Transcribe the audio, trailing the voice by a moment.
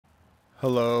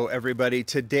Hello everybody.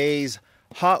 Today's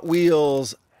Hot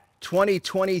Wheels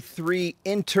 2023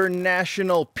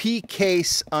 International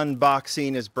P-Case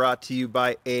unboxing is brought to you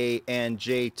by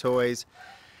A&J Toys.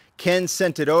 Ken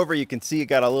sent it over. You can see it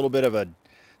got a little bit of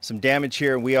some damage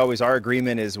here. Our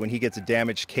agreement is when he gets a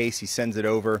damaged case, he sends it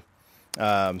over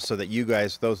so that you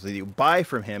guys, those of you who buy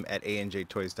from him at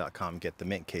anjtoys.com, get the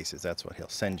mint cases. That's what he'll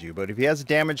send you. But if he has a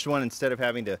damaged one, instead of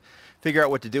having to figure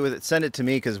out what to do with it, send it to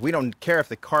me, because we don't care if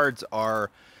the cards are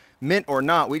mint or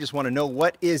not. We just want to know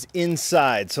what is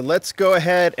inside. So let's go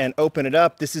ahead and open it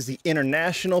up. This is the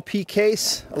international P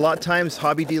case. A lot of times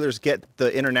hobby dealers get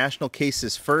the international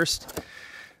cases first.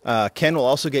 Ken will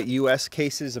also get US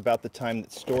cases about the time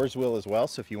that stores will as well.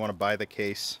 So if you want to buy the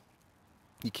case,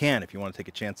 you can. If you want to take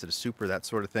a chance at a super, that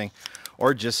sort of thing,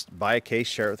 or just buy a case,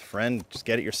 share it with a friend, just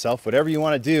get it yourself, whatever you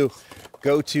want to do,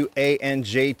 go to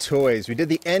A&J Toys. We did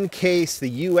the N case, the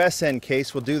US N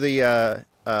case. We'll do the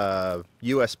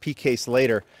US P case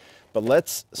later, but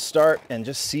let's start and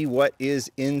just see what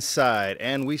is inside.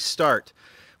 And we start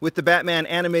with the Batman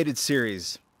animated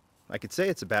series. I could say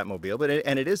it's a Batmobile, but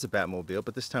it is a Batmobile,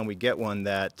 but this time we get one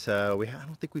that I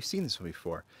don't think we've seen this one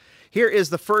before. Here is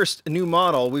the first new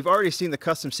model. We've already seen the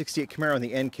Custom 68 Camaro in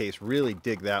the N case. Really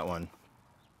dig that one.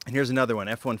 And here's another one,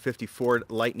 F-150 Ford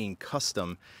Lightning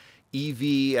Custom.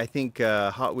 EV, I think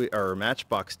Hot Wheels or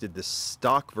Matchbox did the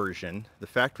stock version, the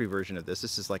factory version of this.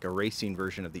 This is like a racing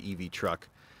version of the EV truck.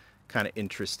 Kind of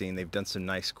interesting. They've done some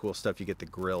nice, cool stuff. You get the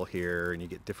grill here, and you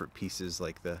get different pieces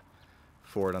like the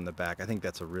Ford on the back. I think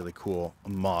that's a really cool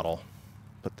model.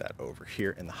 Put that over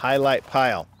here in the highlight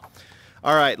pile.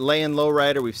 All right, Lay-In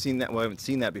Lowrider. We've seen that. Well, I haven't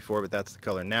seen that before, but that's the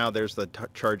color now. There's the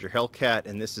Charger Hellcat,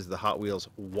 and this is the Hot Wheels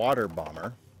Water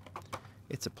Bomber.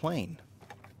 It's a plane.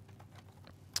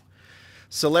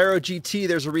 Solero GT,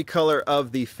 there's a recolor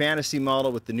of the Fantasy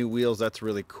model with the new wheels. That's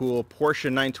really cool.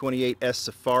 Porsche 928S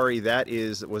Safari, that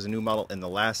was a new model in the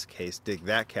last case. Dig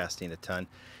that casting a ton.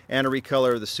 And a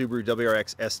recolor of the Subaru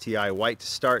WRX STI white to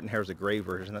start, and here's a gray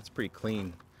version. That's pretty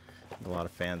clean. A lot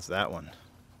of fans of that one.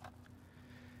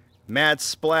 Mad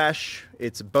Splash,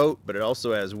 it's a boat, but it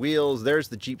also has wheels. There's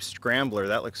the Jeep Scrambler.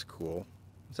 That looks cool.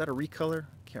 Is that a recolor? I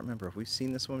can't remember if we've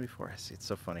seen this one before. I see. It's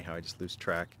so funny how I just lose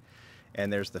track.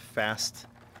 And there's the Fast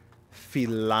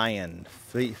Feline.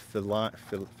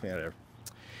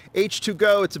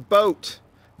 H2Go, it's a boat.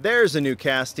 There's a new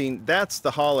casting. That's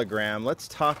the hologram. Let's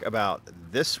talk about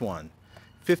this one.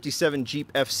 57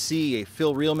 Jeep FC.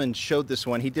 Phil Reelman showed this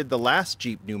one. He did the last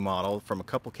Jeep new model from a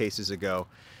couple cases ago.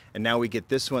 And now we get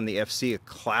this one, the FC, a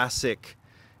classic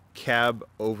cab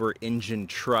over engine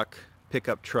truck,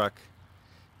 pickup truck.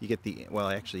 You get the, well,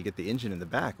 actually you get the engine in the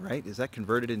back, right? Is that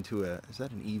converted into is that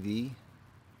an EV? He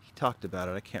talked about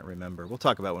it, I can't remember. We'll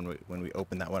talk about when we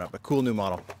open that one up. A cool new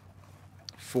model,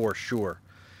 for sure.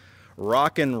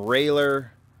 Rockin'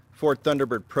 Railer, Ford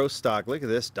Thunderbird Pro Stock. Look at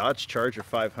this, Dodge Charger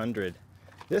 500.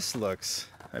 This looks,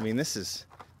 I mean, it's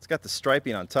got the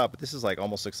striping on top, but this is like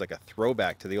almost looks like a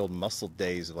throwback to the old muscle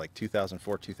days of like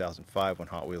 2004, 2005 when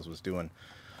Hot Wheels was doing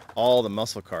all the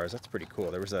muscle cars. That's pretty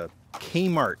cool. There was a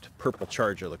Kmart purple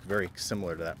Charger, looked very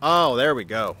similar to that. Oh, there we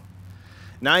go.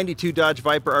 92 Dodge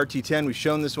Viper RT10. We've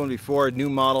shown this one before. New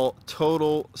model,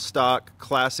 total stock,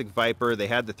 classic Viper. They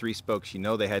had the 3 spokes. You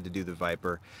know they had to do the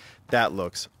Viper. That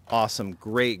looks awesome.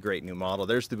 Great, great new model.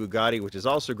 There's the Bugatti, which is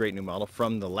also a great new model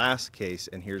from the last case.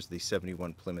 And here's the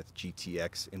 71 Plymouth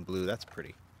GTX in blue. That's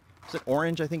pretty. Was it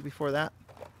orange, I think, before that?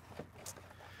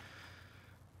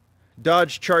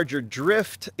 Dodge Charger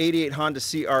Drift, 88 Honda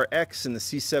CRX, and the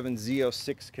C7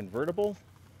 Z06 convertible.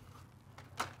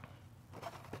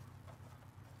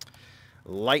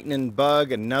 Lightning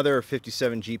Bug, another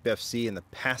 57 Jeep FC, and the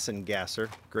Passin Gasser.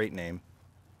 Great name.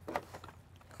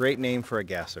 Great name for a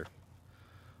gasser.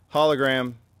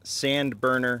 Hologram, Sand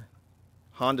Burner,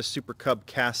 Honda Super Cub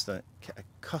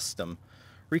Custom.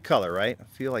 Recolor, right? I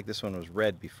feel like this one was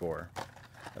red before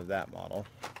of that model.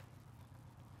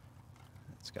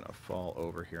 It's going to fall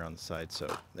over here on the side,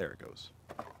 so there it goes.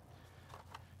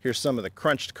 Here's some of the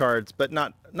crunched cards, but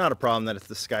not a problem that it's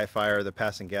the Skyfire, the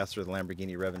Passin Gasser, or the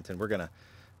Lamborghini Reventon. We're going to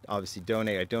obviously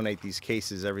donate. I donate these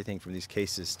cases, everything from these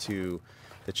cases, to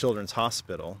the Children's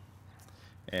Hospital.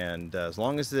 And as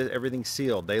long as everything's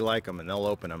sealed, they like them and they'll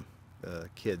open them, the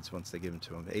kids, once they give them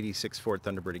to them. 86 Ford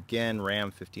Thunderbird again, Ram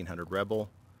 1500 Rebel.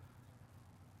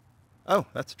 Oh,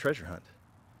 that's a treasure hunt.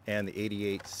 And the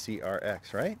 88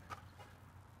 CRX, right?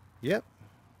 Yep.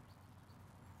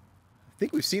 I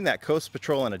think we've seen that Coast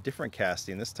Patrol on a different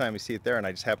casting. This time we see it there, and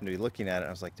I just happened to be looking at it. And I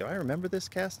was like, do I remember this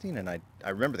casting? And I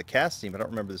remember the casting, but I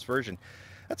don't remember this version.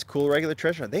 That's a cool regular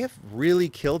treasure hunt. They have really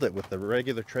killed it with the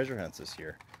regular treasure hunts this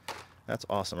year. That's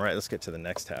awesome. All right, let's get to the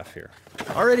next half here.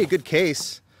 Already a good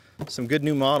case. Some good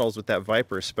new models with that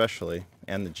Viper especially,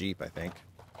 and the Jeep, I think.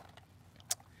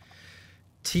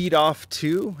 Teed Off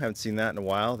 2, haven't seen that in a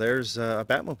while. There's a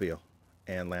Batmobile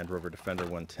and Land Rover Defender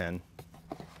 110.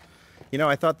 You know,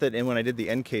 I thought that when I did the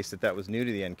end case that was new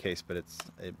to the end case, but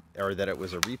or that it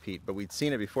was a repeat, but we'd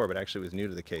seen it before, but actually it was new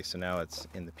to the case, so now it's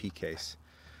in the P case.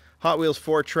 Hot Wheels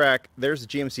 4-track, there's the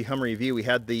GMC Hummer EV. We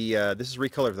had the, this is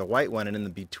recolor of the white one, and in the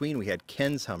between we had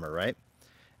Ken's Hummer, right?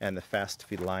 And the Fast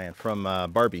Feed Lion from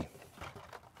Barbie.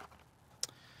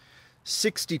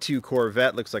 62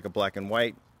 Corvette, looks like a black and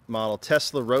white model.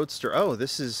 Tesla Roadster, oh,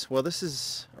 this is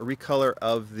a recolor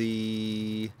of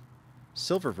the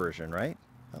silver version, right?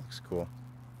 That looks cool.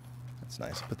 That's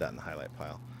nice, put that in the highlight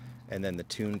pile. And then the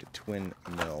tuned twin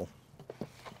mill.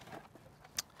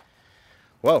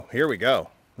 Whoa, here we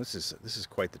go. This is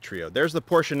quite the trio. There's the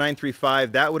Porsche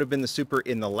 935. That would have been the Super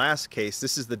in the last case.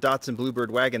 This is the Datsun Bluebird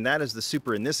wagon. That is the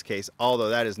Super in this case, although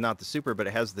that is not the Super, but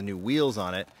it has the new wheels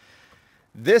on it.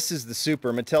 This is the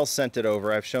Super. Mattel sent it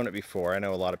over. I've shown it before. I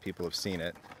know a lot of people have seen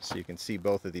it, so you can see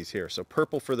both of these here. So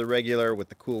purple for the regular with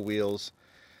the cool wheels.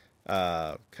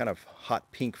 Kind of hot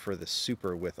pink for the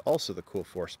Super with also the cool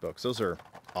 4 spokes. Those are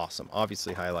awesome.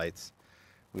 Obviously highlights.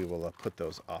 We will put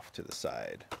those off to the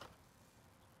side.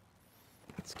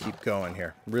 Let's keep going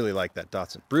here. Really like that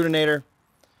Datsun Brutinator,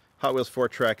 Hot Wheels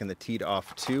 4-track, and the Teed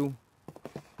Off 2.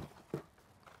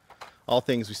 All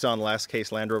things we saw in the last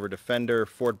case: Land Rover Defender,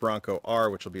 Ford Bronco R,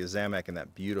 which will be a Zamak, and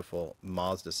that beautiful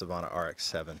Mazda Savana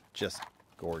RX-7, just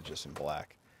gorgeous in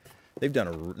black.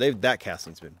 That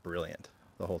casting's been brilliant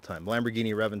the whole time.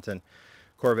 Lamborghini Reventon,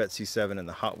 Corvette C7, and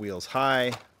the Hot Wheels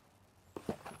High.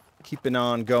 Keeping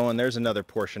on going, there's another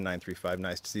Porsche 935.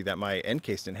 Nice to see that. My end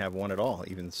case didn't have one at all,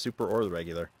 even the Super or the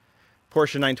regular.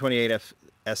 Porsche 928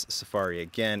 S Safari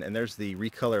again, and there's the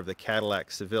recolor of the Cadillac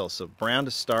Seville. So brown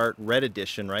to start, red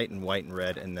edition, right, in white and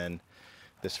red, and then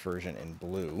this version in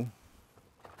blue.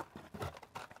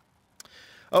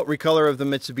 Oh, recolor of the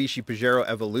Mitsubishi Pajero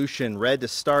Evolution, red to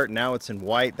start, now it's in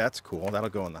white. That's cool.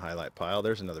 That'll go in the highlight pile.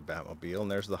 There's another Batmobile,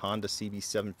 and there's the Honda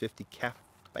CB750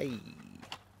 Cafe.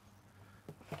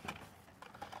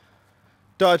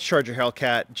 Dodge Charger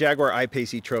Hellcat, Jaguar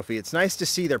I-Pace E-Trophy. It's nice to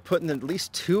see they're putting at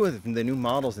least 2 of the new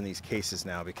models in these cases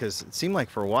now, because it seemed like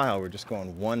for a while we're just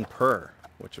going 1 per,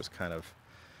 which was kind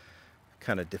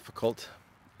of difficult.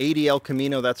 80 El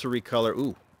Camino, that's a recolor.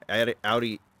 Ooh,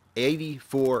 Audi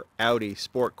 84 Audi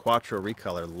Sport Quattro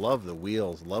recolor. Love the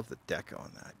wheels, love the deco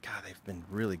on that. God, they've been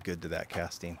really good to that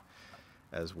casting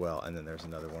as well. And then there's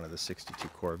another one of the 62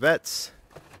 Corvettes.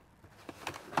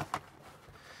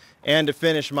 And to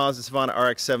finish, Mazda Savana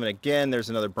RX-7 again. There's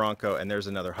another Bronco, and there's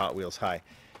another Hot Wheels High.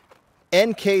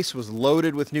 End case was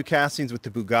loaded with new castings with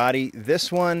the Bugatti.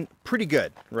 This one, pretty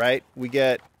good, right? We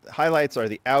get, highlights are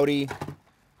the Audi,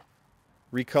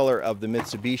 recolor of the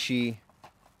Mitsubishi.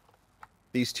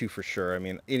 These 2 for sure. I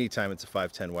mean, anytime it's a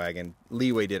 510 wagon.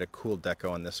 Leeway did a cool deco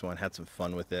on this one. Had some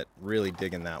fun with it. Really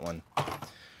digging that one.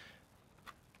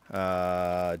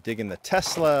 Digging the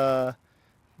Tesla.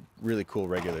 Really cool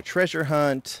regular treasure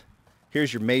hunt.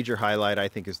 Here's your major highlight, I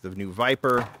think, is the new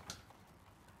Viper.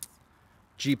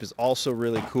 Jeep is also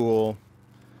really cool.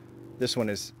 This one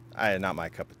is not my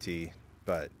cup of tea,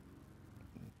 but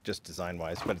just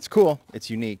design-wise. But it's cool. It's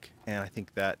unique. And I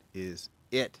think that is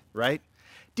it, right?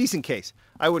 Decent case.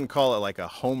 I wouldn't call it like a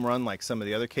home run like some of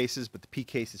the other cases, but the P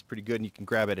case is pretty good, and you can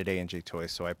grab it at A&J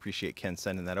Toys, so I appreciate Ken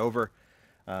sending that over.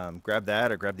 Grab that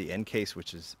or grab the end case,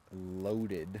 which is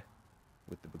loaded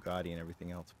with the Bugatti and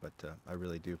everything else, but I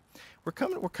really do. We're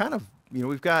kind of, you know,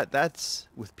 we've got, that's,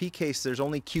 with P case, there's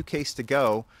only Q case to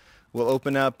go. We'll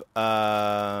open up,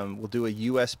 we'll do a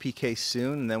US P case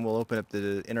soon, and then we'll open up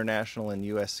the international and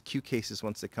US Q cases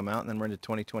once they come out, and then we're into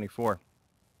 2024.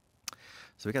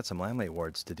 So we got some Lamley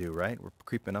awards to do, right? We're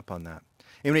creeping up on that.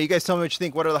 Anyway, you guys tell me what you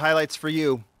think. What are the highlights for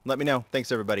you? Let me know.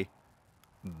 Thanks, everybody.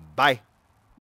 Bye.